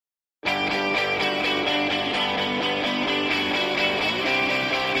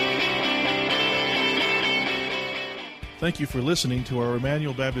Thank you for listening to our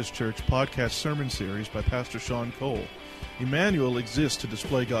Emmanuel Baptist Church podcast sermon series by Pastor Sean Cole. Emmanuel exists to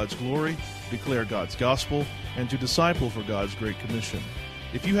display God's glory, declare God's gospel, and to disciple for God's Great Commission.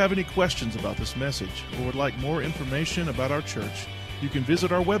 If you have any questions about this message or would like more information about our church, you can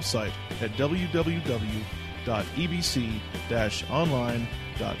visit our website at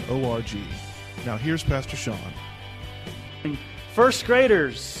www.ebc-online.org. Now here's Pastor Sean. First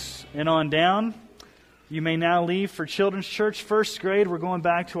graders and on down, you may now leave for Children's Church. First grade, we're going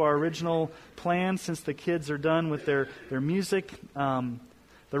back to our original plan since the kids are done with their music. The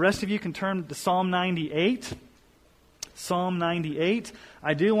rest of you can turn to Psalm 98. Psalm 98.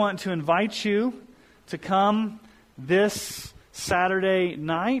 I do want to invite you to come this Saturday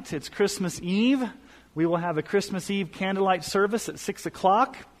night. It's Christmas Eve. We will have a Christmas Eve candlelight service at 6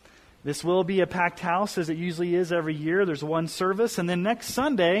 o'clock. This will be a packed house as it usually is every year. There's one service. And then next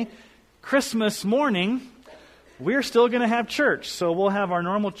Sunday, Christmas morning, we're still going to have church. So we'll have our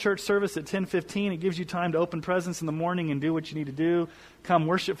normal church service at 10:15. It gives you time to open presents in the morning and do what you need to do. Come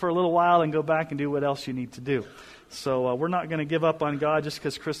worship for a little while and go back and do what else you need to do. So we're not going to give up on God just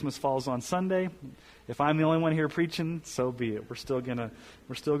because Christmas falls on Sunday. If I'm the only one here preaching, so be it. We're still going to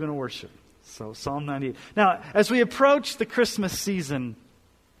worship. So Psalm 98. Now, as we approach the Christmas season,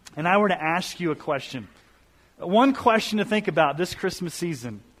 and I were to ask you a question, one question to think about this Christmas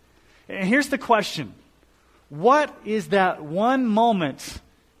season. And here's the question. What is that one moment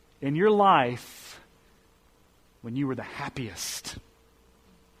in your life when you were the happiest?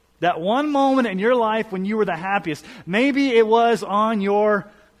 That one moment in your life when you were the happiest. Maybe it was on your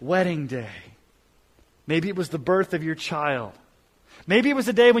wedding day. Maybe it was the birth of your child. Maybe it was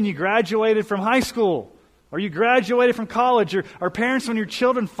the day when you graduated from high school, or you graduated from college, or parents when your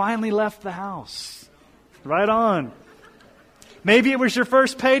children finally left the house. Right on. Maybe it was your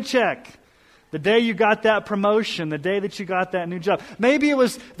first paycheck, the day you got that promotion, the day that you got that new job. Maybe it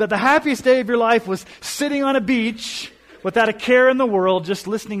was that the happiest day of your life was sitting on a beach without a care in the world, just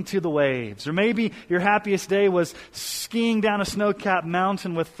listening to the waves. Or maybe your happiest day was skiing down a snow-capped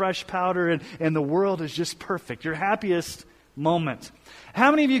mountain with fresh powder and the world is just perfect. Your happiest moment. How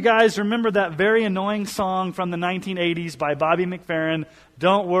many of you guys remember that very annoying song from the 1980s by Bobby McFerrin,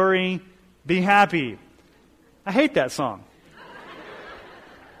 Don't Worry, Be Happy? I hate that song.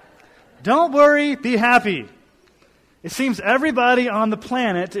 Don't worry, be happy. It seems everybody on the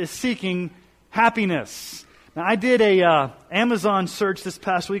planet is seeking happiness. Now, I did a Amazon search this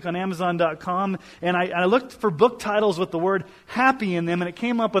past week on Amazon.com, and I looked for book titles with the word happy in them, and it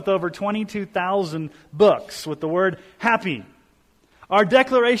came up with over 22,000 books with the word happy. Our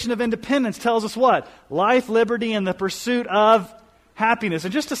Declaration of Independence tells us what? Life, liberty, and the pursuit of happiness.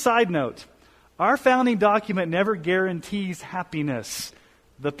 And just a side note, our founding document never guarantees happiness.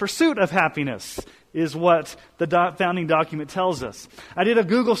 The pursuit of happiness is what the founding document tells us. I did a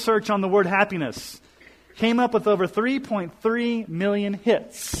Google search on the word happiness. Came up with over 3.3 million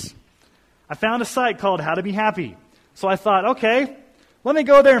hits. I found a site called How to Be Happy. So I thought, okay, let me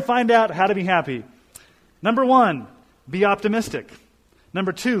go there and find out how to be happy. Number 1, be optimistic.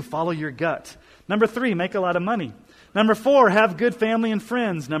 Number 2, follow your gut. Number 3, make a lot of money. Number 4, have good family and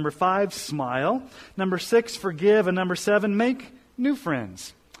friends. Number 5, smile. Number 6, forgive. And number 7, make new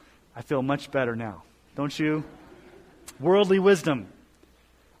friends. I feel much better now, don't you? Worldly wisdom.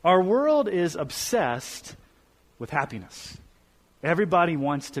 Our world is obsessed with happiness. Everybody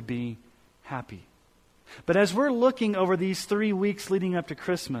wants to be happy. But as we're looking over these 3 weeks leading up to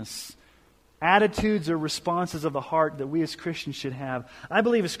Christmas, attitudes or responses of the heart that we as Christians should have, I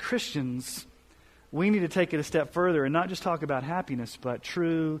believe as Christians, we need to take it a step further and not just talk about happiness, but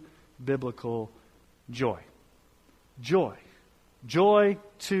true biblical joy. Joy. Joy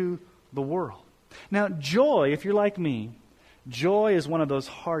to the world. Now, joy, if you're like me, joy is one of those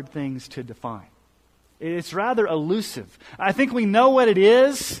hard things to define. It's rather elusive. I think we know what it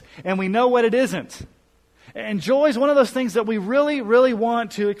is, and we know what it isn't. And joy is one of those things that we really, really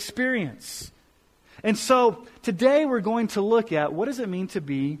want to experience. And so, today we're going to look at what does it mean to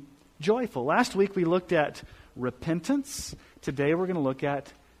be joyful. Last week we looked at repentance. Today we're going to look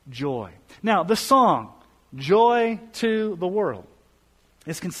at joy. Now, the song, Joy to the World,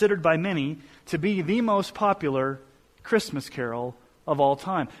 is considered by many to be the most popular Christmas carol of all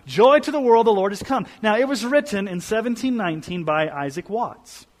time. Joy to the world, the Lord has come. Now, it was written in 1719 by Isaac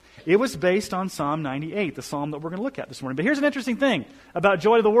Watts. It was based on Psalm 98, the psalm that we're going to look at this morning. But here's an interesting thing about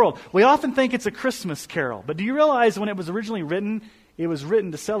Joy to the World. We often think it's a Christmas carol, but do you realize when it was originally written, it was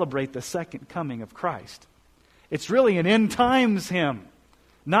written to celebrate the second coming of Christ? It's really an end times hymn,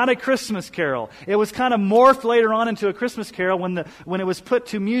 not a Christmas carol. It was kind of morphed later on into a Christmas carol when it was put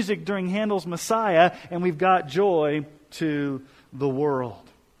to music during Handel's Messiah, and we've got Joy to the world.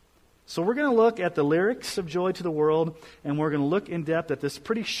 So we're going to look at the lyrics of Joy to the World, and we're going to look in depth at this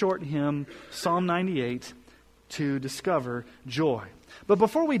pretty short hymn, Psalm 98, to discover joy. But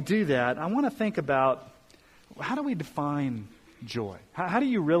before we do that, I want to think about, how do we define joy? How do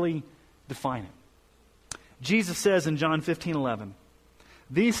you really define it? Jesus says in John 15:11,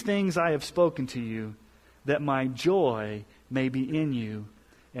 "These things I have spoken to you, that my joy may be in you,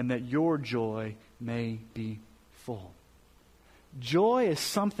 and that your joy may be full." Joy is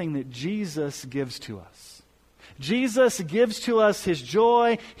something that Jesus gives to us. Jesus gives to us His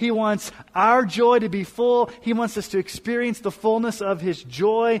joy. He wants our joy to be full. He wants us to experience the fullness of His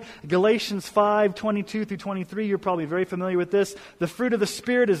joy. Galatians 5:22 through 23, you're probably very familiar with this. The fruit of the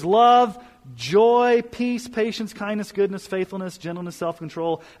Spirit is love, joy, peace, patience, kindness, goodness, faithfulness, gentleness,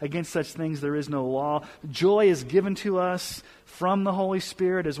 self-control. Against such things there is no law. Joy is given to us from the Holy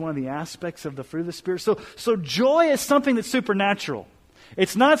Spirit as one of the aspects of the fruit of the Spirit. So joy is something that's supernatural.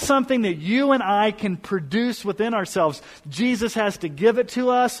 It's not something that you and I can produce within ourselves. Jesus has to give it to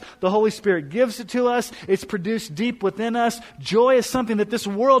us. The Holy Spirit gives it to us. It's produced deep within us. Joy is something that this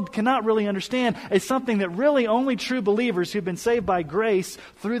world cannot really understand. It's something that really only true believers who've been saved by grace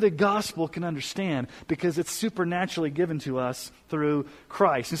through the gospel can understand, because it's supernaturally given to us through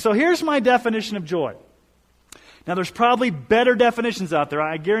Christ. And so here's my definition of joy. Now, there's probably better definitions out there.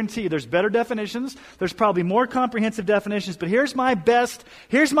 I guarantee you there's better definitions. There's probably more comprehensive definitions. But here's my best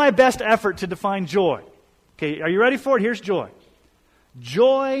effort to define joy. Okay, are you ready for it? Here's joy.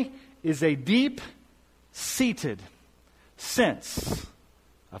 Joy is a deep-seated sense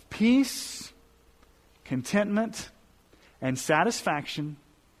of peace, contentment, and satisfaction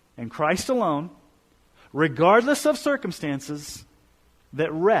in Christ alone, regardless of circumstances,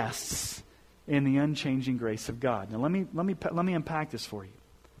 that rests in the unchanging grace of God. Now let me unpack this for you.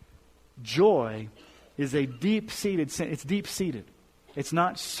 Joy is a deep-seated, it's deep-seated. It's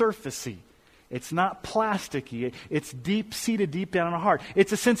not surfacey. It's not plasticky. It's deep-seated deep down in our heart.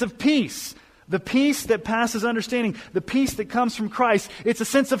 It's a sense of peace. The peace that passes understanding. The peace that comes from Christ. It's a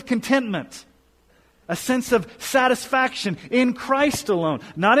sense of contentment. A sense of satisfaction in Christ alone.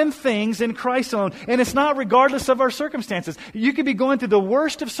 Not in things, in Christ alone. And it's not regardless of our circumstances. You could be going through the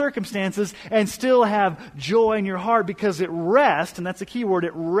worst of circumstances and still have joy in your heart, because it rests, and that's a key word,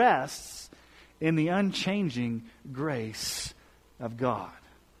 it rests in the unchanging grace of God.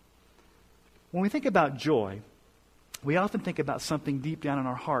 When we think about joy, we often think about something deep down in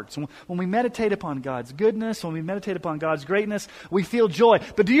our hearts. When we meditate upon God's goodness, when we meditate upon God's greatness, we feel joy.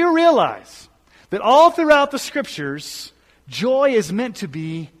 But do you realize that all throughout the Scriptures, joy is meant to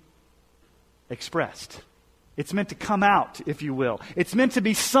be expressed? It's meant to come out, if you will. It's meant to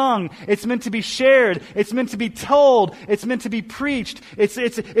be sung. It's meant to be shared. It's meant to be told. It's meant to be preached. It's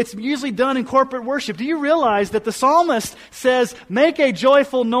usually done in corporate worship. Do you realize that the psalmist says, make a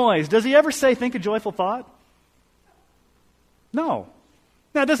joyful noise? Does he ever say, think a joyful thought? No.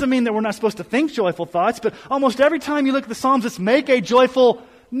 Now, it doesn't mean that we're not supposed to think joyful thoughts, but almost every time you look at the Psalms, it's make a joyful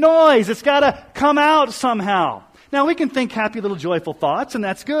noise. It's got to come out somehow. Now, we can think happy little joyful thoughts, and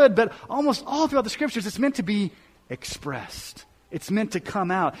that's good, but almost all throughout the Scriptures, it's meant to be expressed. It's meant to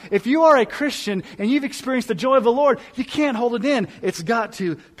come out. If you are a Christian and you've experienced the joy of the Lord, you can't hold it in. It's got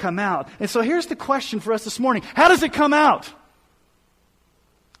to come out. And so here's the question for us this morning. How does it come out?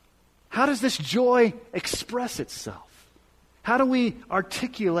 How does this joy express itself? How do we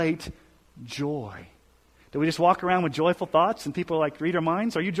articulate joy? Do we just walk around with joyful thoughts and people read our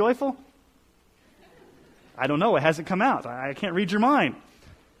minds? Are you joyful? I don't know. It hasn't come out. I can't read your mind.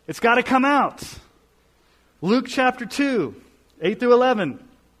 It's got to come out. Luke chapter 2, 8 through 11.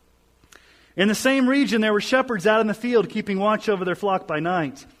 In the same region there were shepherds out in the field keeping watch over their flock by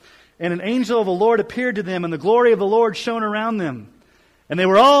night. And an angel of the Lord appeared to them, and the glory of the Lord shone around them. And they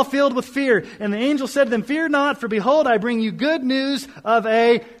were all filled with fear. And the angel said to them, fear not, for behold, I bring you good news of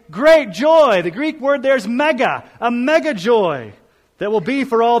a great joy. The Greek word there is mega, a mega joy that will be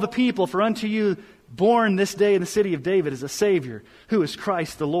for all the people. For unto you born this day in the city of David is a Savior, who is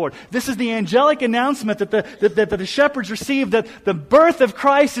Christ the Lord. This is the angelic announcement that the shepherds received, that the birth of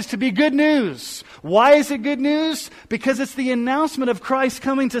Christ is to be good news. Why is it good news? Because it's the announcement of Christ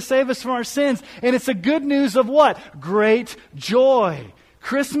coming to save us from our sins. And it's a good news of what? Great joy.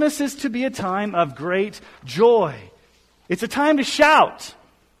 Christmas is to be a time of great joy. It's a time to shout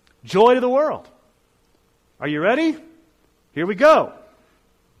joy to the world. Are you ready? Here we go.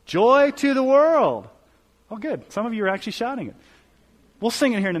 Joy to the world. Oh, good. Some of you are actually shouting it. We'll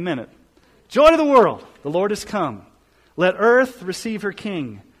sing it here in a minute. Joy to the world. The Lord has come. Let earth receive her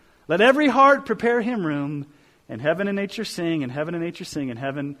King. Let every heart prepare him room. And heaven and nature sing, and heaven and nature sing, and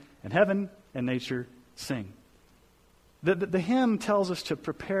heaven and nature sing. The hymn tells us to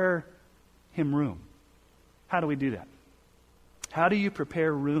prepare Him room. How do we do that? How do you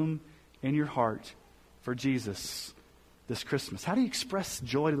prepare room in your heart for Jesus this Christmas? How do you express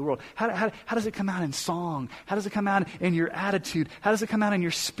joy to the world? How does it come out in song? How does it come out in your attitude? How does it come out in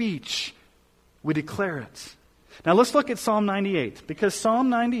your speech? We declare it. Now let's look at Psalm 98, because Psalm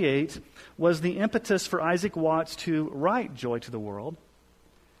 98 was the impetus for Isaac Watts to write Joy to the World.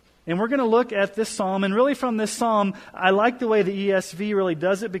 And we're going to look at this psalm, and really from this psalm, I like the way the ESV really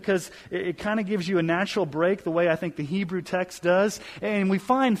does it, because it kind of gives you a natural break the way I think the Hebrew text does. And we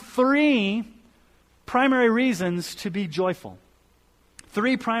find 3 primary reasons to be joyful.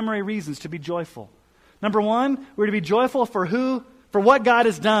 3 primary reasons to be joyful. Number 1, we're to be joyful for what God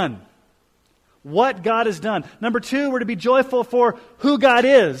has done. What God has done. Number 2, we're to be joyful for who God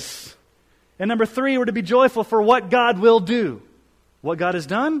is. And number 3, we're to be joyful for what God will do. What God has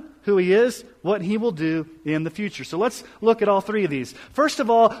done, who He is, what He will do in the future. So let's look at all 3 of these. First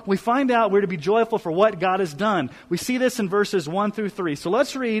of all, we find out we're to be joyful for what God has done. We see this in verses 1 through 3. So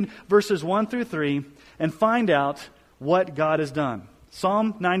let's read verses 1 through 3 and find out what God has done.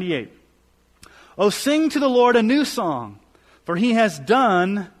 Psalm 98. Oh, sing to the Lord a new song, for He has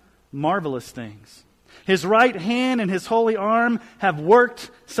done marvelous things. His right hand and His holy arm have worked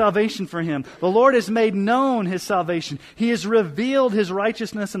salvation for Him. The Lord has made known His salvation. He has revealed His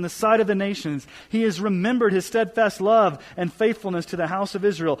righteousness in the sight of the nations. He has remembered His steadfast love and faithfulness to the house of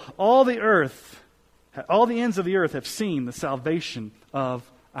Israel. All the ends of the earth have seen the salvation of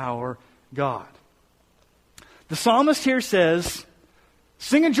our God. The psalmist here says,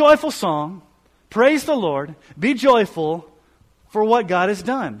 sing a joyful song, praise the Lord, be joyful for what God has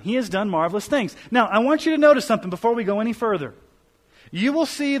done. He has done marvelous things. Now, I want you to notice something before we go any further. You will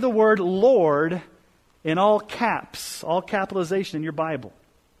see the word Lord in all caps, all capitalization in your Bible.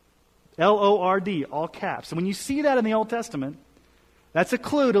 L-O-R-D, all caps. And when you see that in the Old Testament, that's a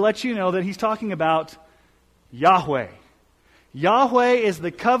clue to let you know that he's talking about Yahweh. Yahweh is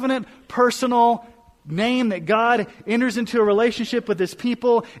the covenant, personal name that God enters into a relationship with His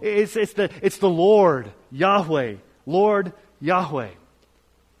people. It's the Lord, Yahweh, Lord Yahweh.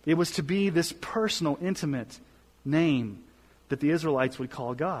 It was to be this personal, intimate name that the Israelites would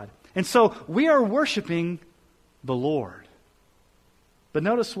call God. And so we are worshiping the Lord. But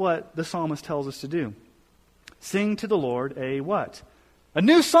notice what the psalmist tells us to do. Sing to the Lord a what? A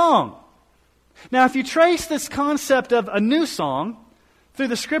new song. Now, if you trace this concept of a new song through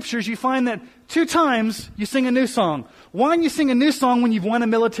the Scriptures, you find that 2 times you sing a new song. One, you sing a new song when you've won a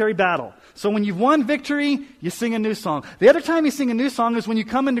military battle. So when you've won victory, you sing a new song. The other time you sing a new song is when you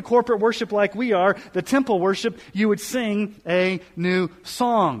come into corporate worship like we are, the temple worship, you would sing a new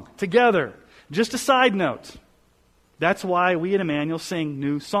song together. Just a side note. That's why we at Emmanuel sing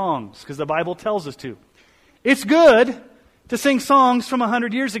new songs, because the Bible tells us to. It's good to sing songs from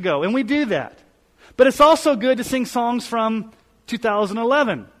 100 years ago, and we do that. But it's also good to sing songs from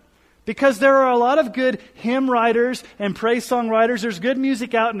 2011. Because there are a lot of good hymn writers and praise song writers. There's good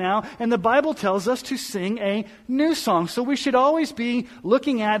music out now. And the Bible tells us to sing a new song. So we should always be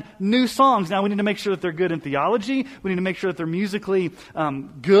looking at new songs. Now we need to make sure that they're good in theology. We need to make sure that they're musically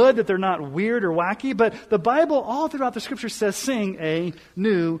good, that they're not weird or wacky. But the Bible all throughout the Scripture says sing a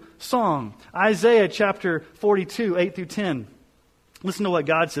new song. Isaiah chapter 42, 8 through 10. Listen to what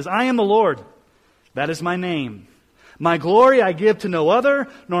God says. I am the Lord. That is my name. My glory I give to no other,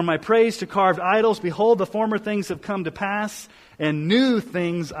 nor my praise to carved idols. Behold, the former things have come to pass, and new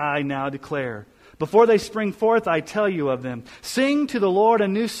things I now declare. Before they spring forth, I tell you of them. Sing to the Lord a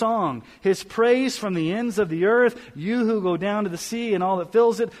new song, His praise from the ends of the earth, you who go down to the sea and all that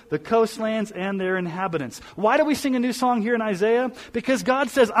fills it, the coastlands and their inhabitants. Why do we sing a new song here in Isaiah? Because God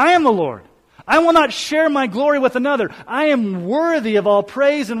says, I am the Lord. I will not share my glory with another. I am worthy of all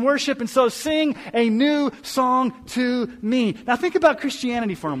praise and worship, and so sing a new song to me. Now think about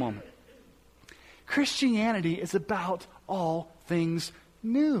Christianity for a moment. Christianity is about all things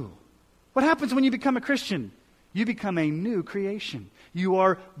new. What happens when you become a Christian? You become a new creation. You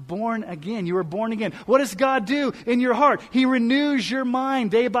are born again. You are born again. What does God do in your heart? He renews your mind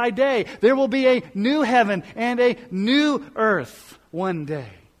day by day. There will be a new heaven and a new earth one day.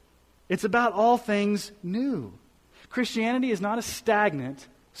 It's about all things new. Christianity is not a stagnant,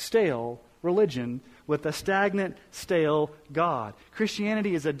 stale religion with a stagnant, stale God.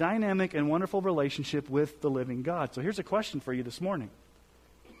 Christianity is a dynamic and wonderful relationship with the living God. So here's a question for you this morning.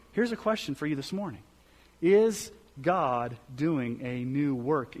 Is God doing a new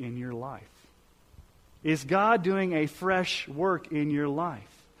work in your life? Is God doing a fresh work in your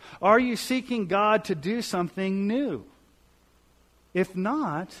life? Are you seeking God to do something new? If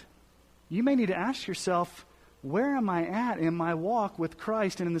not, you may need to ask yourself, where am I at in my walk with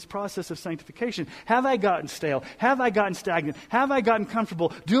Christ and in this process of sanctification? Have I gotten stale? Have I gotten stagnant? Have I gotten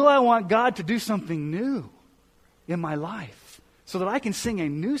comfortable? Do I want God to do something new in my life so that I can sing a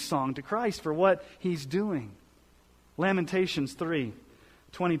new song to Christ for what He's doing? Lamentations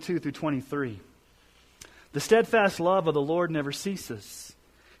 3:22 through 23. The steadfast love of the Lord never ceases.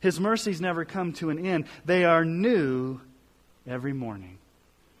 His mercies never come to an end. They are new every morning.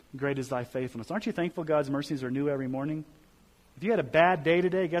 Great is thy faithfulness. Aren't you thankful God's mercies are new every morning? If you had a bad day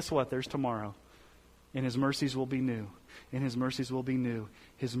today, guess what? There's tomorrow. And His mercies will be new. And His mercies will be new.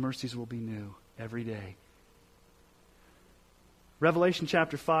 His mercies will be new every day. Revelation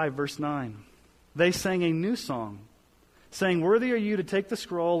chapter 5, verse 9. They sang a new song, saying, worthy are you to take the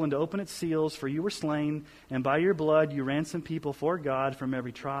scroll and to open its seals, for you were slain, and by your blood you ransomed people for God from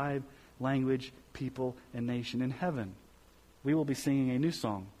every tribe, language, people, and nation. In heaven, we will be singing a new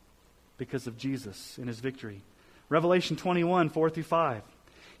song because of Jesus and His victory. Revelation 21, 4 through 5.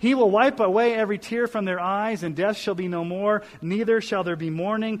 He will wipe away every tear from their eyes, and death shall be no more. Neither shall there be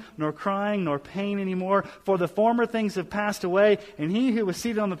mourning, nor crying, nor pain anymore. For the former things have passed away. And He who was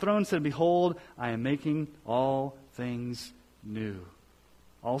seated on the throne said, behold, I am making all things new.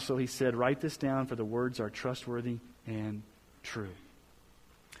 Also He said, write this down, for the words are trustworthy and true.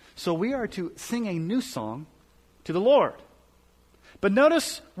 So we are to sing a new song to the Lord. But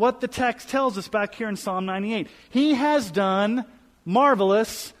notice what the text tells us back here in Psalm 98. He has done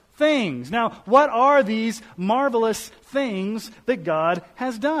marvelous things. Now, what are these marvelous things that God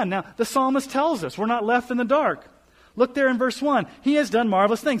has done? Now, the psalmist tells us we're not left in the dark. Look there in verse 1. He has done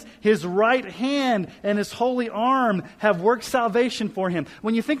marvelous things. His right hand and His holy arm have worked salvation for Him.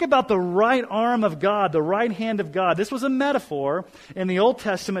 When you think about the right arm of God, the right hand of God, this was a metaphor in the Old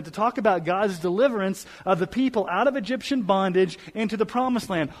Testament to talk about God's deliverance of the people out of Egyptian bondage into the promised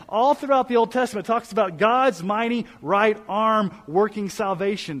land. All throughout the Old Testament it talks about God's mighty right arm working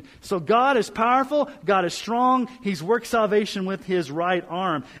salvation. So God is powerful, God is strong, He's worked salvation with His right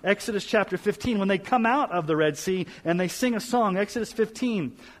arm. Exodus chapter 15, when they come out of the Red Sea, and they sing a song, Exodus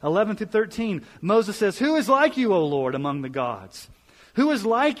 15, 11 through 13. Moses says, who is like you, O Lord, among the gods? Who is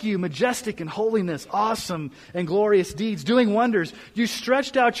like you, majestic in holiness, awesome and glorious deeds, doing wonders? You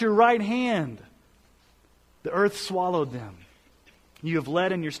stretched out your right hand. The earth swallowed them. You have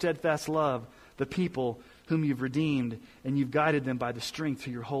led in your steadfast love the people whom you've redeemed, and you've guided them by the strength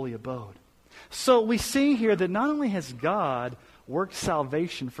to your holy abode. So we see here that not only has God worked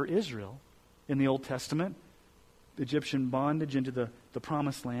salvation for Israel in the Old Testament, Egyptian bondage into the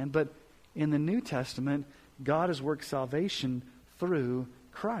promised land, but in the New Testament, God has worked salvation through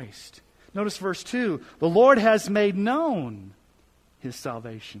Christ. Notice verse 2. The Lord has made known His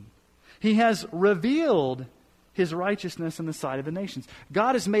salvation. He has revealed His righteousness in the sight of the nations.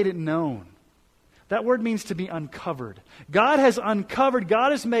 God has made it known. That word means to be uncovered. God has uncovered,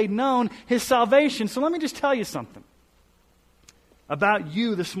 God has made known His salvation. So let me just tell you something about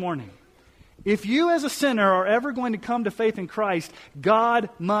you this morning. If you as a sinner are ever going to come to faith in Christ, God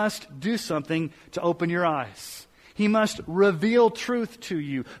must do something to open your eyes. He must reveal truth to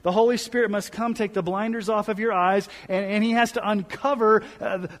you. The Holy Spirit must come take the blinders off of your eyes, and He has to uncover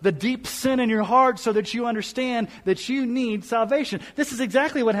the deep sin in your heart so that you understand that you need salvation. This is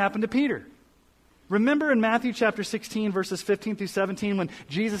exactly what happened to Peter. Remember in Matthew chapter 16, verses 15 through 17, when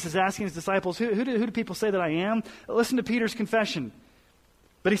Jesus is asking His disciples, who do people say that I am? Listen to Peter's confession.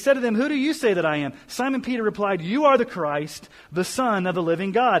 But He said to them, who do you say that I am? Simon Peter replied, you are the Christ, the Son of the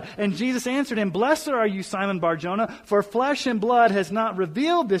living God. And Jesus answered him, blessed are you, Simon Bar-Jonah, for flesh and blood has not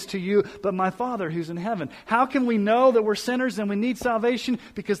revealed this to you, but my Father who's in heaven. How can we know that we're sinners and we need salvation?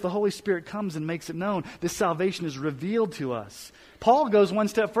 Because the Holy Spirit comes and makes it known. This salvation is revealed to us. Paul goes one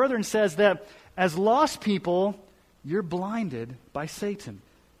step further and says that as lost people, you're blinded by Satan.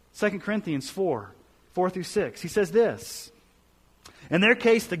 2 Corinthians 4 through 6. He says this, in their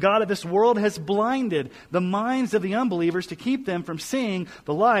case, the God of this world has blinded the minds of the unbelievers to keep them from seeing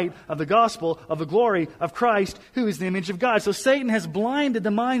the light of the gospel of the glory of Christ, who is the image of God. So Satan has blinded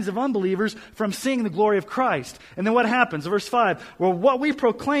the minds of unbelievers from seeing the glory of Christ. And then what happens? Verse 5, well, what we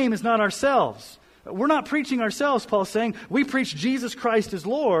proclaim is not ourselves. We're not preaching ourselves, Paul's saying. We preach Jesus Christ as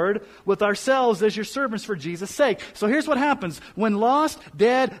Lord with ourselves as your servants for Jesus' sake. So here's what happens. When lost,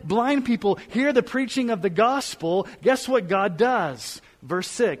 dead, blind people hear the preaching of the gospel, guess what God does? Verse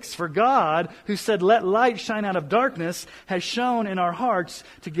 6, for God, who said, let light shine out of darkness, has shone in our hearts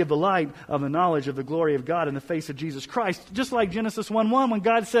to give the light of the knowledge of the glory of God in the face of Jesus Christ. Just like Genesis 1:1, when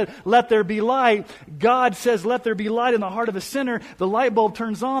God said, let there be light, God says, let there be light in the heart of a sinner. The light bulb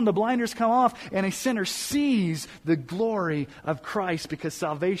turns on, the blinders come off, and a sinner sees the glory of Christ because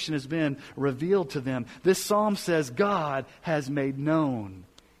salvation has been revealed to them. This psalm says God has made known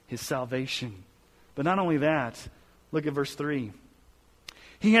His salvation. But not only that, look at verse 3.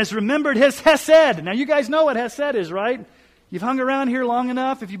 He has remembered His Hesed. Now you guys know what Hesed is, right? You've hung around here long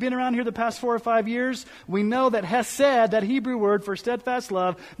enough. If you've been around here the past 4 or 5 years, we know that Hesed, that Hebrew word for steadfast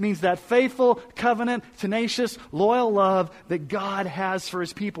love, means that faithful, covenant, tenacious, loyal love that God has for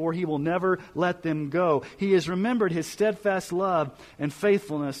His people where He will never let them go. He has remembered His steadfast love and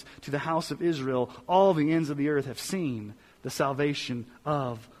faithfulness to the house of Israel. All the ends of the earth have seen the salvation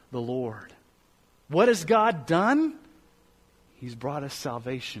of the Lord. What has God done? He's brought us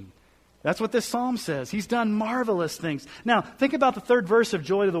salvation. That's what this psalm says. He's done marvelous things. Now, think about the third verse of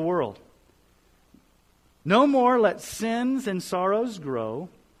Joy to the World. No more let sins and sorrows grow,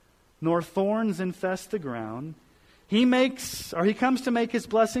 nor thorns infest the ground. He comes to make His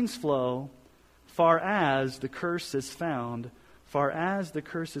blessings flow, far as the curse is found, far as the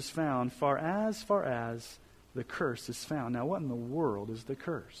curse is found, far as the curse is found. Now, what in the world is the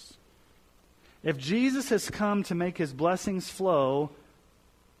curse? If Jesus has come to make His blessings flow,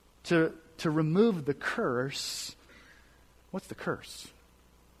 to remove the curse, what's the curse?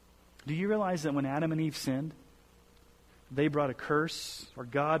 Do you realize that when Adam and Eve sinned, they brought a curse, or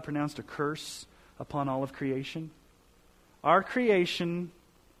God pronounced a curse upon all of creation? Our creation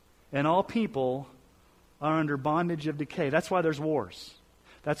and all people are under bondage of decay. That's why there's wars.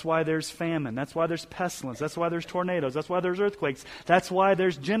 That's why there's famine. That's why there's pestilence. That's why there's tornadoes. That's why there's earthquakes. That's why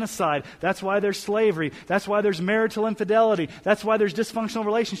there's genocide. That's why there's slavery. That's why there's marital infidelity. That's why there's dysfunctional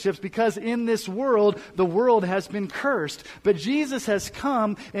relationships, because in this world, the world has been cursed. But Jesus has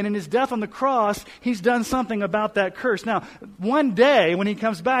come, and in His death on the cross, He's done something about that curse. Now, one day, when He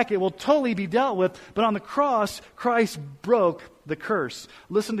comes back, it will totally be dealt with. But on the cross, Christ broke the curse.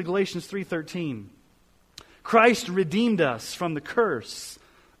 Listen to Galatians 3:13. Christ redeemed us from the curse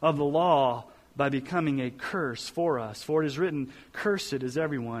of the law by becoming a curse for us. For it is written, cursed is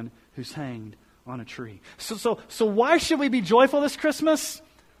everyone who's hanged on a tree. So why should we be joyful this Christmas?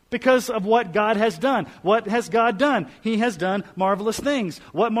 Because of what God has done. What has God done? He has done marvelous things.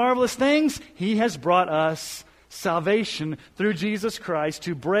 What marvelous things? He has brought us salvation through Jesus Christ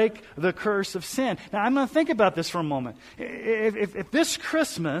to break the curse of sin. Now, I'm going to think about this for a moment. If this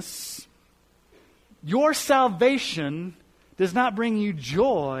Christmas, your salvation does not bring you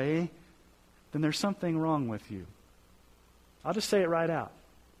joy, then there's something wrong with you. I'll just say it right out.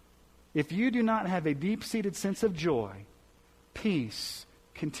 If you do not have a deep-seated sense of joy, peace,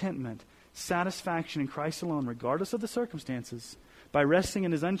 contentment, satisfaction in Christ alone, regardless of the circumstances, by resting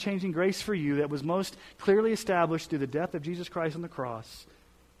in His unchanging grace for you that was most clearly established through the death of Jesus Christ on the cross,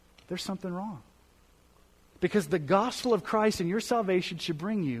 there's something wrong. Because the gospel of Christ and your salvation should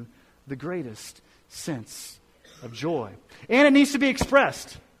bring you the greatest sense of joy. And it needs to be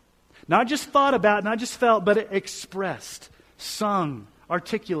expressed. Not just thought about, not just felt, but expressed, sung,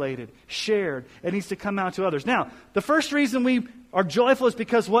 articulated, shared. It needs to come out to others. Now, the first reason we are joyful is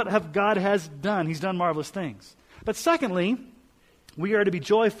because what God has done. He's done marvelous things. But secondly, we are to be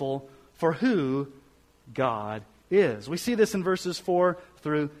joyful for who God is. We see this in verses 4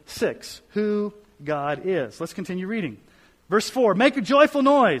 through 6. Who God is. Let's continue reading. Verse 4, make a joyful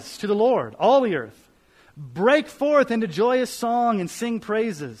noise to the Lord, all the earth. Break forth into joyous song and sing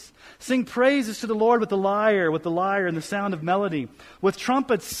praises. Sing praises to the Lord with the lyre and the sound of melody, with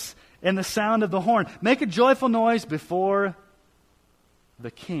trumpets and the sound of the horn. Make a joyful noise before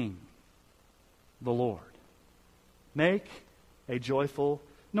the King, the Lord. Make a joyful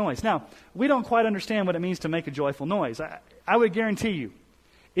noise. Now, we don't quite understand what it means to make a joyful noise. I would guarantee you,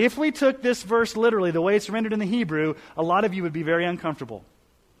 if we took this verse literally, the way it's rendered in the Hebrew, a lot of you would be very uncomfortable.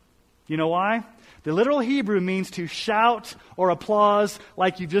 You know why? The literal Hebrew means to shout or applause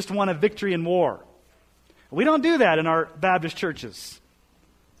like you just won a victory in war. We don't do that in our Baptist churches.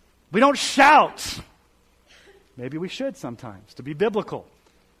 We don't shout. Maybe we should sometimes, to be biblical.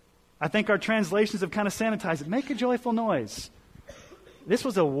 I think our translations have kind of sanitized it. Make a joyful noise. This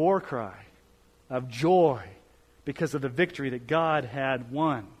was a war cry of joy because of the victory that God had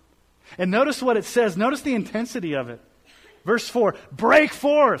won. And notice what it says. Notice the intensity of it. Verse 4, break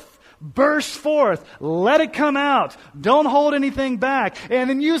forth. Burst forth. Let it come out. Don't hold anything back.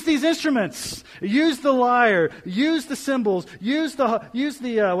 And then use these instruments. Use the lyre. Use the cymbals. Use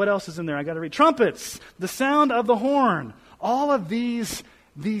the what else is in there? I got to read. Trumpets. The sound of the horn. all of these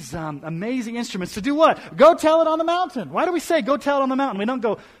amazing instruments to do what? Go tell it on the mountain. Why do we say go tell it on the mountain? We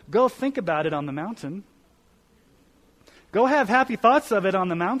don't go think about it on the mountain. Go have happy thoughts of it on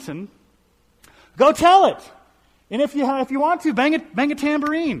the mountain. Go tell it. And if you want to, bang a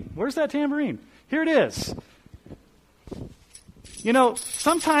tambourine. Where's that tambourine? Here it is.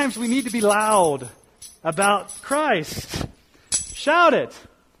 Sometimes we need to be loud about Christ. Shout it.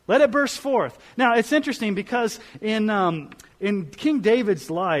 Let it burst forth. Now, it's interesting because in King David's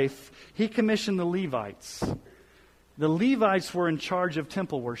life, he commissioned the Levites. The Levites were in charge of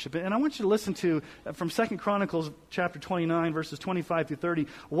temple worship. And I want you to listen to, from 2 Chronicles chapter 29, verses 25 through 30,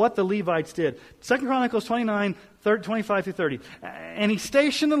 what the Levites did. 2 Chronicles 29, 25 through 30. And he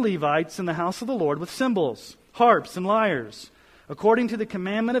stationed the Levites in the house of the Lord with cymbals, harps, and lyres, according to the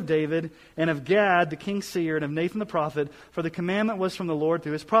commandment of David and of Gad, the king's seer, and of Nathan the prophet, for the commandment was from the Lord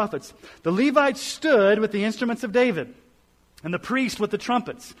through his prophets. The Levites stood with the instruments of David, and the priest with the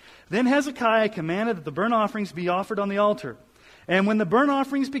trumpets. Then Hezekiah commanded that the burnt offerings be offered on the altar. And when the burnt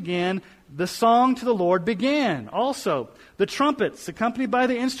offerings began, the song to the Lord began. Also, the trumpets, accompanied by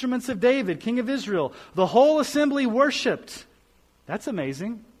the instruments of David, king of Israel, the whole assembly worshipped. That's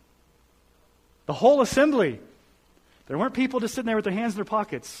amazing. The whole assembly. There weren't people just sitting there with their hands in their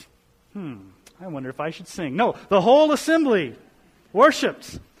pockets. I wonder if I should sing. No, the whole assembly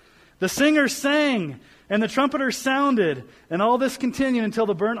worshipped. The singers sang, and the trumpeters sounded, and all this continued until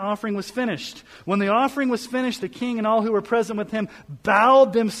the burnt offering was finished. When the offering was finished, the king and all who were present with him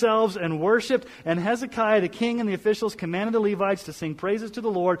bowed themselves and worshipped, and Hezekiah the king and the officials commanded the Levites to sing praises to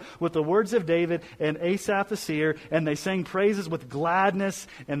the Lord with the words of David and Asaph the seer, and they sang praises with gladness,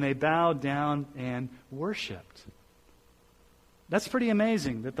 and they bowed down and worshipped. That's pretty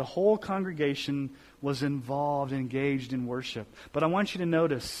amazing that the whole congregation was involved, engaged in worship. But I want you to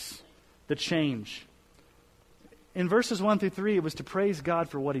notice the change. In verses 1 through 3, it was to praise God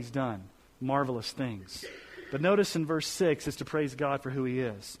for what He's done. Marvelous things. But notice in verse 6, it's to praise God for who He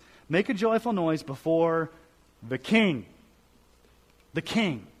is. Make a joyful noise before the King. The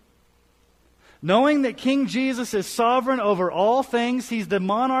King. Knowing that King Jesus is sovereign over all things, He's the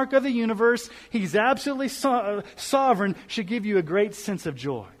monarch of the universe, He's absolutely sovereign, should give you a great sense of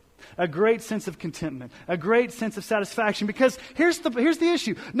joy. A great sense of contentment, a great sense of satisfaction. Because here's the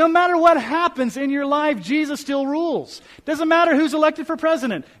issue. No matter what happens in your life, Jesus still rules. Doesn't matter who's elected for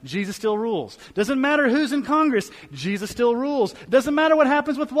president, Jesus still rules. Doesn't matter who's in Congress, Jesus still rules. Doesn't matter what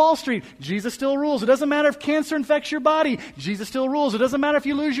happens with Wall Street, Jesus still rules. It doesn't matter if cancer infects your body, Jesus still rules. It doesn't matter if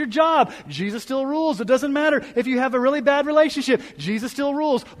you lose your job, Jesus still rules. It doesn't matter if you have a really bad relationship, Jesus still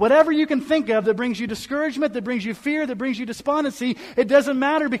rules. Whatever you can think of that brings you discouragement, that brings you fear, that brings you despondency, it doesn't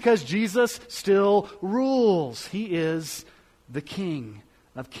matter because Jesus still rules. He is the King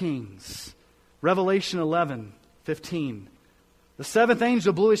of Kings. Revelation 11:15. The seventh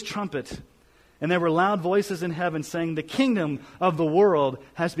angel blew his trumpet, and there were loud voices in heaven saying, the kingdom of the world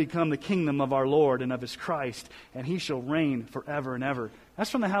has become the kingdom of our Lord and of His Christ, and He shall reign forever and ever.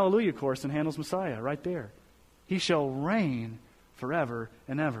 That's from the Hallelujah chorus in Handel's Messiah, right there. He shall reign forever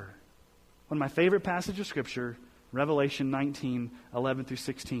and ever. One of my favorite passages of Scripture, Revelation 19:11 through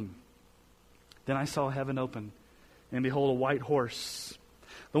 16. Then I saw heaven open, and behold, a white horse.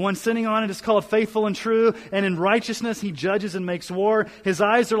 The one sitting on it is called Faithful and True, and in righteousness He judges and makes war. His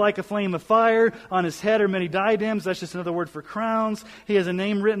eyes are like a flame of fire. On His head are many diadems. That's just another word for crowns. He has a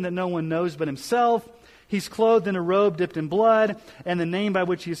name written that no one knows but Himself. He's clothed in a robe dipped in blood, and the name by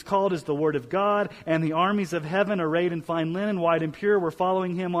which He is called is the Word of God. And the armies of heaven, arrayed in fine linen, white and pure, were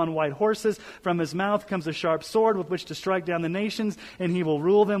following Him on white horses. From His mouth comes a sharp sword with which to strike down the nations, and He will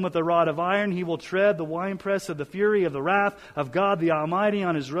rule them with a rod of iron. He will tread the winepress of the fury of the wrath of God the Almighty.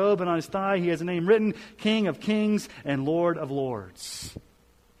 On His robe and on His thigh He has a name written, King of Kings and Lord of Lords.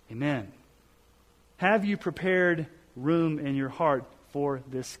 Amen. Have you prepared room in your heart for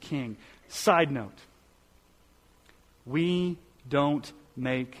this King? Side note. We don't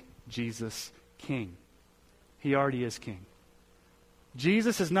make Jesus king. He already is king.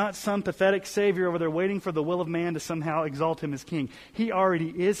 Jesus is not some pathetic Savior over there waiting for the will of man to somehow exalt Him as king. He already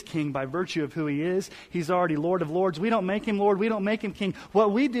is king by virtue of who He is. He's already Lord of Lords. We don't make Him Lord. We don't make Him king.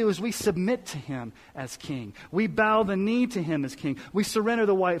 What we do is we submit to Him as king. We bow the knee to Him as king. We surrender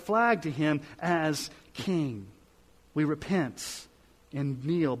the white flag to Him as king. We repent and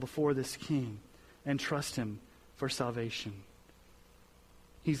kneel before this king and trust Him for salvation.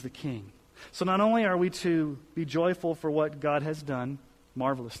 He's the King. So not only are we to be joyful for what God has done,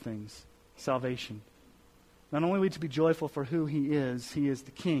 marvelous things, salvation. Not only are we to be joyful for who He is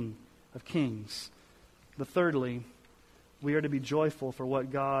the King of Kings. But thirdly, we are to be joyful for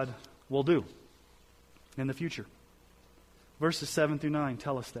what God will do in the future. Verses 7 through 9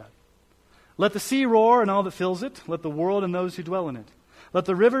 tell us that. Let the sea roar and all that fills it. Let the world and those who dwell in it. Let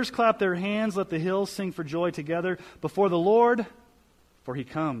the rivers clap their hands. Let the hills sing for joy together before the Lord, for he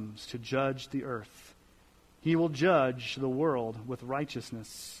comes to judge the earth. He will judge the world with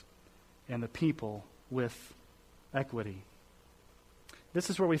righteousness and the people with equity.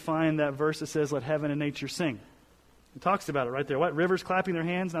 This is where we find that verse that says, let heaven and nature sing. It talks about it right there. What? Rivers clapping their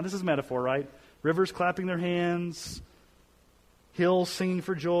hands. Now this is metaphor, right? Rivers clapping their hands. Hills singing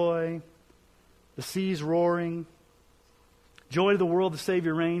for joy. The seas roaring. Joy to the world, the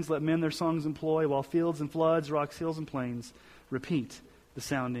Savior reigns. Let men their songs employ, while fields and floods, rocks, hills, and plains repeat the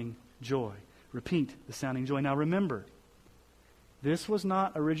sounding joy. Repeat the sounding joy. Now remember, this was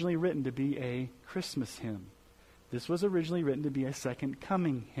not originally written to be a Christmas hymn. This was originally written to be a second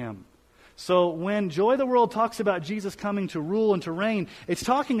coming hymn. So when Joy of the World talks about Jesus coming to rule and to reign, it's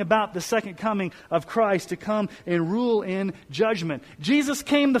talking about the second coming of Christ to come and rule in judgment. Jesus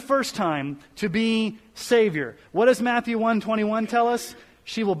came the first time to be Savior. What does Matthew 1:21 tell us?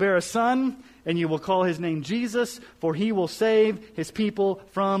 She will bear a son, and you will call his name Jesus, for he will save his people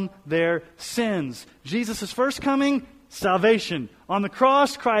from their sins. Jesus' first coming, salvation. On the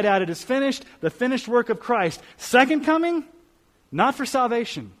cross, cried out, it is finished, the finished work of Christ. Second coming, not for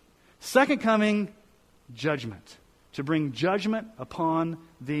salvation. Second coming, judgment. To bring judgment upon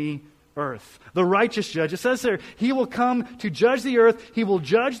the earth. The righteous judge. It says there, he will come to judge the earth. He will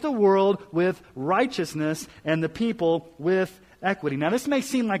judge the world with righteousness and the people with equity. Now this may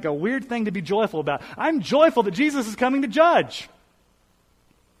seem like a weird thing to be joyful about. I'm joyful that Jesus is coming to judge.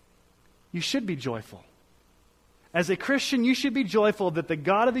 You should be joyful. As a Christian, you should be joyful that the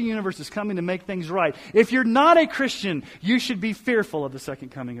God of the universe is coming to make things right. If you're not a Christian, you should be fearful of the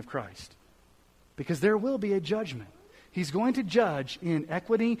second coming of Christ. Because there will be a judgment. He's going to judge in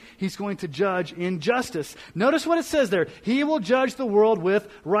equity. He's going to judge in justice. Notice what it says there. He will judge the world with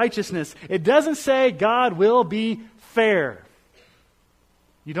righteousness. It doesn't say God will be fair.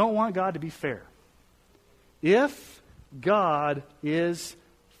 You don't want God to be fair. If God is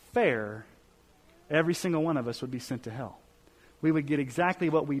fair, every single one of us would be sent to hell. We would get exactly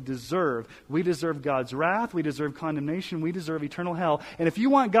what we deserve. We deserve God's wrath. We deserve condemnation. We deserve eternal hell. And if you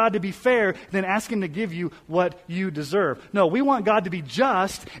want God to be fair, then ask Him to give you what you deserve. No, we want God to be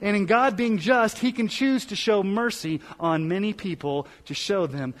just. And in God being just, He can choose to show mercy on many people to show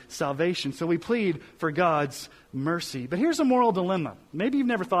them salvation. So we plead for God's mercy. But here's a moral dilemma. Maybe you've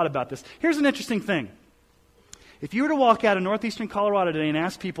never thought about this. Here's an interesting thing. If you were to walk out of northeastern Colorado today and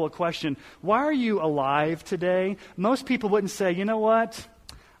ask people a question, why are you alive today? Most people wouldn't say, you know what?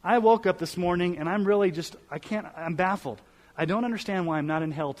 I woke up this morning and I'm really just, I'm baffled. I don't understand why I'm not in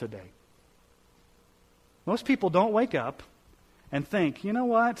hell today. Most people don't wake up and think, you know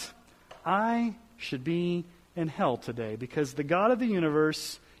what? I should be in hell today because the God of the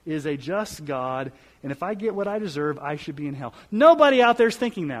universe is a just God, and if I get what I deserve, I should be in hell. Nobody out there is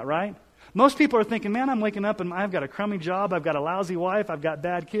thinking that, right? Most people are thinking, man, I'm waking up and I've got a crummy job, I've got a lousy wife, I've got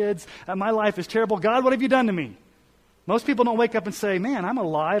bad kids, my life is terrible. God, what have you done to me? Most people don't wake up and say, man, I'm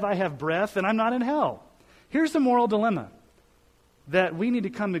alive, I have breath, and I'm not in hell. Here's the moral dilemma that we need to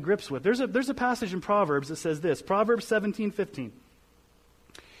come to grips with. There's a passage in Proverbs that says this, Proverbs 17:15.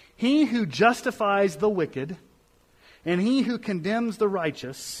 He who justifies the wicked and he who condemns the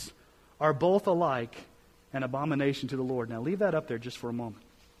righteous are both alike an abomination to the Lord. Now leave that up there just for a moment.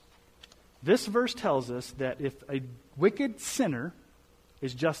 This verse tells us that if a wicked sinner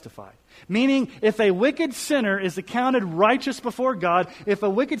is justified, meaning if a wicked sinner is accounted righteous before God, if a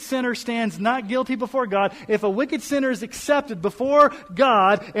wicked sinner stands not guilty before God, if a wicked sinner is accepted before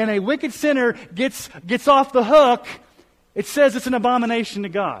God, and a wicked sinner gets off the hook, it says it's an abomination to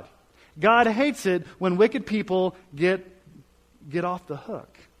God. God hates it when wicked people get off the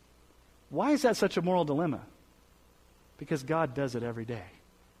hook. Why is that such a moral dilemma? Because God does it every day.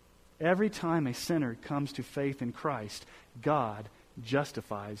 Every time a sinner comes to faith in Christ, God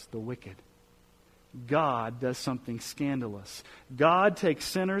justifies the wicked. God does something scandalous. God takes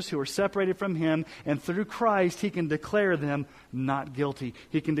sinners who are separated from Him, and through Christ, He can declare them not guilty.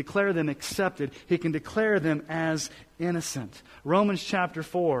 He can declare them accepted. He can declare them as innocent. Romans chapter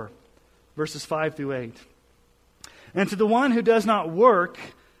 4, verses 5 through 8. And to the one who does not work,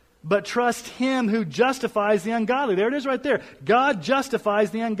 but trust Him who justifies the ungodly. There it is right there. God justifies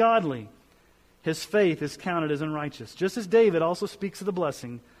the ungodly. His faith is counted as unrighteous. Just as David also speaks of the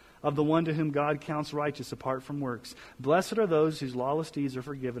blessing of the one to whom God counts righteous apart from works. Blessed are those whose lawless deeds are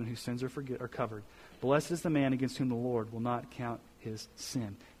forgiven, whose sins are covered. Blessed is the man against whom the Lord will not count his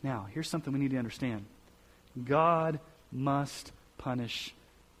sin. Now, here's something we need to understand. God must punish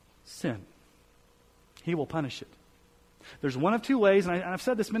sin. He will punish it. There's one of two ways, and I've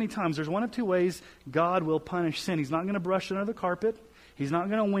said this many times, there's one of two ways God will punish sin. He's not going to brush it under the carpet. He's not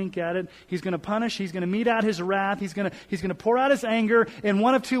going to wink at it. He's going to punish. He's going to mete out his wrath. He's going to pour out his anger in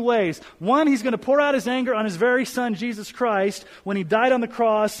one of two ways. One, he's going to pour out his anger on his very Son, Jesus Christ, when he died on the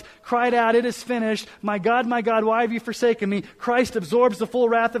cross, cried out, "It is finished. My God, why have you forsaken me?" Christ absorbs the full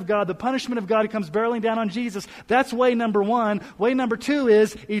wrath of God. The punishment of God comes barreling down on Jesus. That's way number one. Way number two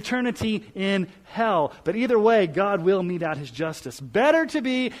is eternity in hell. But either way, God will mete out his justice. Better to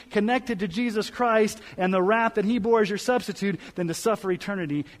be connected to Jesus Christ and the wrath that he bore as your substitute than to suffer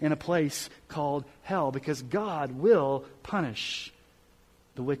eternity in a place called hell, because God will punish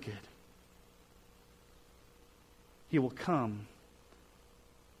the wicked. He will come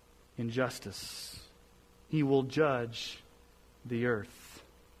in justice. He will judge the earth.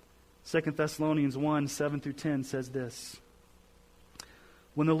 2 Thessalonians 1, 7 through 10 says this: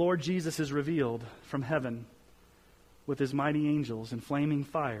 "When the Lord Jesus is revealed from heaven with his mighty angels in flaming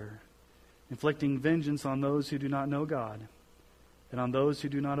fire, inflicting vengeance on those who do not know God, and on those who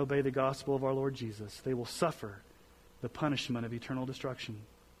do not obey the gospel of our Lord Jesus, they will suffer the punishment of eternal destruction,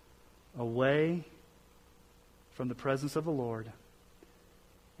 away from the presence of the Lord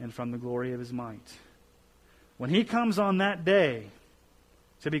and from the glory of his might. When he comes on that day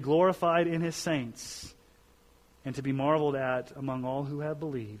to be glorified in his saints and to be marveled at among all who have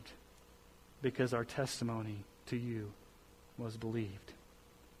believed, because our testimony to you was believed."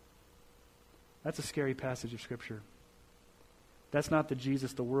 That's a scary passage of Scripture. That's not the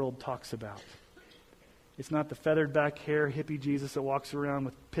Jesus the world talks about. It's not the feathered back hair hippie Jesus that walks around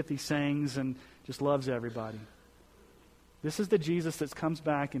with pithy sayings and just loves everybody. This is the Jesus that comes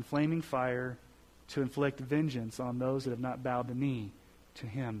back in flaming fire to inflict vengeance on those that have not bowed the knee to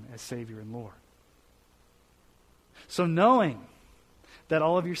him as Savior and Lord. So knowing that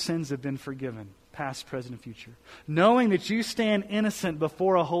all of your sins have been forgiven, past, present, and future, knowing that you stand innocent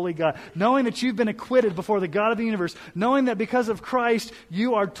before a holy God, knowing that you've been acquitted before the God of the universe, knowing that because of Christ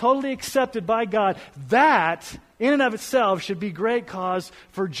you are totally accepted by God, that in and of itself should be great cause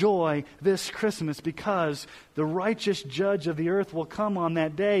for joy this Christmas, because the righteous judge of the earth will come on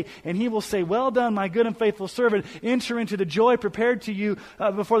that day and he will say, "Well done, my good and faithful servant. Enter into the joy prepared to you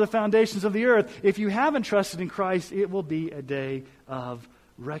before the foundations of the earth." If you haven't trusted in Christ, it will be a day of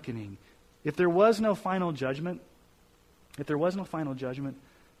reckoning. If there was no final judgment,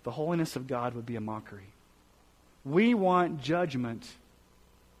 the holiness of God would be a mockery. We want judgment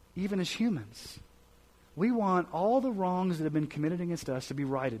even as humans. We want all the wrongs that have been committed against us to be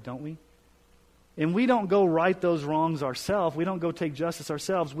righted, don't we? And we don't go right those wrongs ourselves. We don't go take justice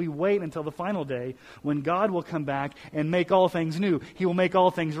ourselves. We wait until the final day when God will come back and make all things new. He will make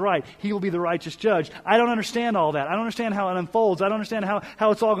all things right. He will be the righteous judge. I don't understand all that. I don't understand how it unfolds. I don't understand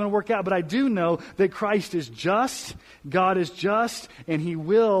how it's all going to work out. But I do know that Christ is just, God is just, and he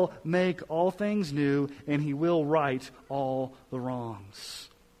will make all things new, and he will right all the wrongs.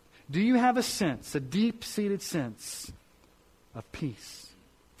 Do you have a sense, a deep-seated sense of peace,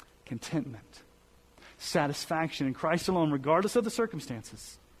 contentment, satisfaction in Christ alone, regardless of the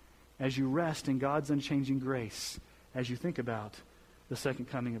circumstances, as you rest in God's unchanging grace, as you think about the second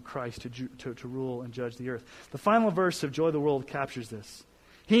coming of Christ to rule and judge the earth? The final verse of Joy of the World captures this.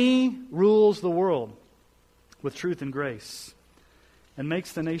 He rules the world with truth and grace and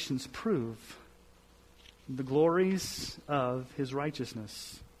makes the nations prove the glories of his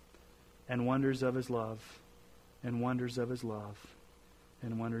righteousness and wonders of his love, and wonders of his love,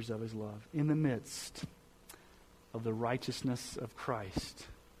 and wonders of his love. In the midst of the righteousness of Christ,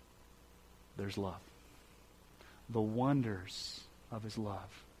 there's love. The wonders of his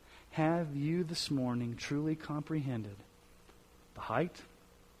love. Have you this morning truly comprehended the height,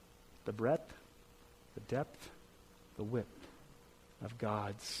 the breadth, the depth, the width of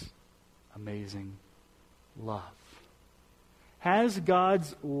God's amazing love? Has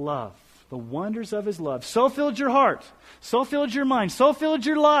God's love, the wonders of his love, so filled your heart, so filled your mind, so filled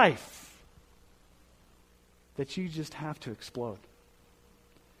your life, that you just have to explode?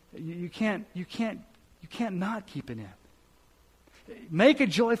 You can't not keep it in. Make a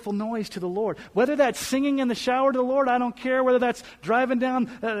joyful noise to the Lord. Whether that's singing in the shower to the Lord, I don't care. Whether that's driving down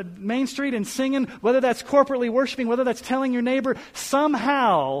Main Street and singing, whether that's corporately worshiping, whether that's telling your neighbor,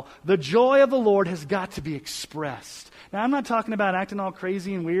 somehow the joy of the Lord has got to be expressed. Now, I'm not talking about acting all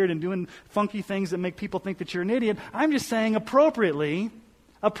crazy and weird and doing funky things that make people think that you're an idiot. I'm just saying appropriately,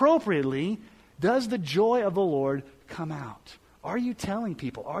 does the joy of the Lord come out? Are you telling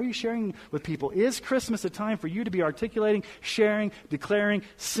people? Are you sharing with people? Is Christmas a time for you to be articulating, sharing, declaring,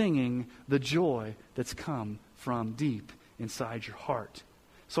 singing the joy that's come from deep inside your heart?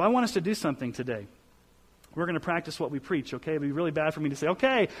 So I want us to do something today. we're going to practice what we preach, okay? It'd be really bad for me to say,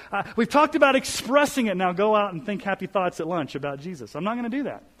 okay, we've talked about expressing it. Now go out and think happy thoughts at lunch about Jesus. I'm not going to do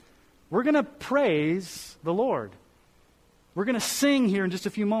that. We're going to praise the Lord. We're going to sing here in just a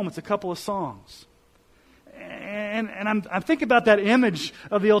few moments a couple of songs. And I'm thinking about that image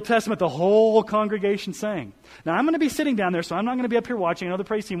of the Old Testament, the whole congregation sang. Now, I'm going to be sitting down there, so I'm not going to be up here watching. I know the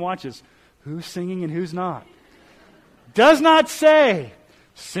praise team watches. Who's singing and who's not? Does not say,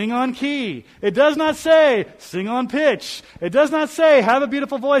 sing on key. It does not say, sing on pitch. It does not say, have a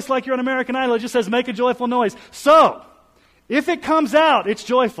beautiful voice like you're on American Idol. It just says, make a joyful noise. So, if it comes out, it's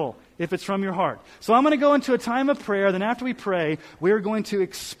joyful. If it's from your heart. So I'm going to go into a time of prayer. Then after we pray, we're going to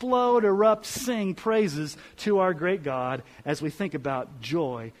explode, erupt, sing praises to our great God as we think about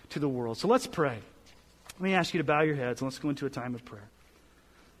joy to the world. So let's pray. Let me ask you to bow your heads and let's go into a time of prayer.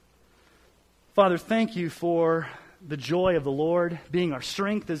 Father, thank you for the joy of the Lord being our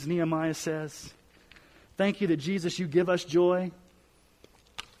strength, as Nehemiah says. Thank you that, Jesus, you give us joy,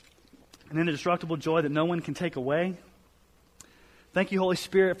 an indestructible joy that no one can take away. Thank you, Holy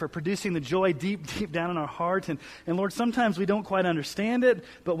Spirit, for producing the joy deep, deep down in our heart. And Lord, sometimes we don't quite understand it,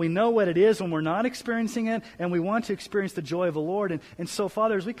 but we know what it is when we're not experiencing it, and we want to experience the joy of the Lord. And so,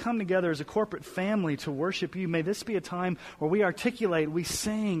 Father, as we come together as a corporate family to worship you, may this be a time where we articulate, we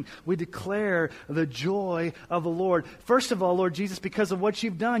sing, we declare the joy of the Lord. First of all, Lord Jesus, because of what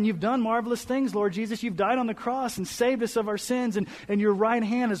you've done marvelous things, Lord Jesus. You've died on the cross and saved us of our sins, and your right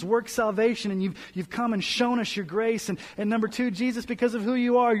hand has worked salvation, and you've come and shown us your grace. And number two, Jesus, because of who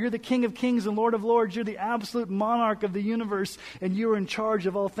you are. You're the King of kings and Lord of lords. You're the absolute monarch of the universe, and you are in charge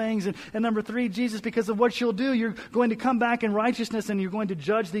of all things. And number three, Jesus, because of what you'll do, you're going to come back in righteousness, and you're going to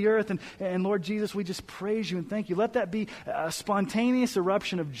judge the earth. And Lord Jesus, we just praise you and thank you. Let that be a spontaneous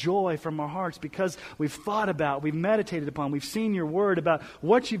eruption of joy from our hearts because we've thought about, we've meditated upon, we've seen your word about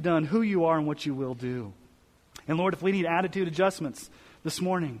what you've done, who you are, and what you will do. And Lord, if we need attitude adjustments this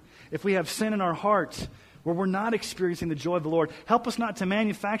morning, if we have sin in our heart, where we're not experiencing the joy of the Lord, help us not to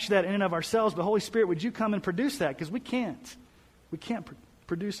manufacture that in and of ourselves, but Holy Spirit, would you come and produce that? Because we can't. We can't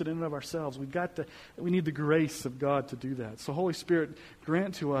produce it in and of ourselves. We need the grace of God to do that. So Holy Spirit,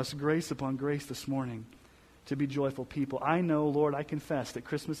 grant to us grace upon grace this morning to be joyful people. I know, Lord, I confess that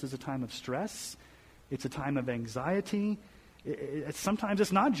Christmas is a time of stress. It's a time of anxiety. Sometimes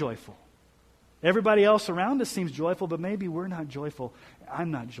it's not joyful. Everybody else around us seems joyful, but maybe we're not joyful. I'm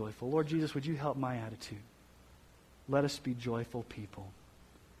not joyful. Lord Jesus, would you help my attitude? Let us be joyful people.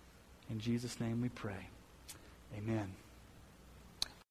 In Jesus' name we pray. Amen.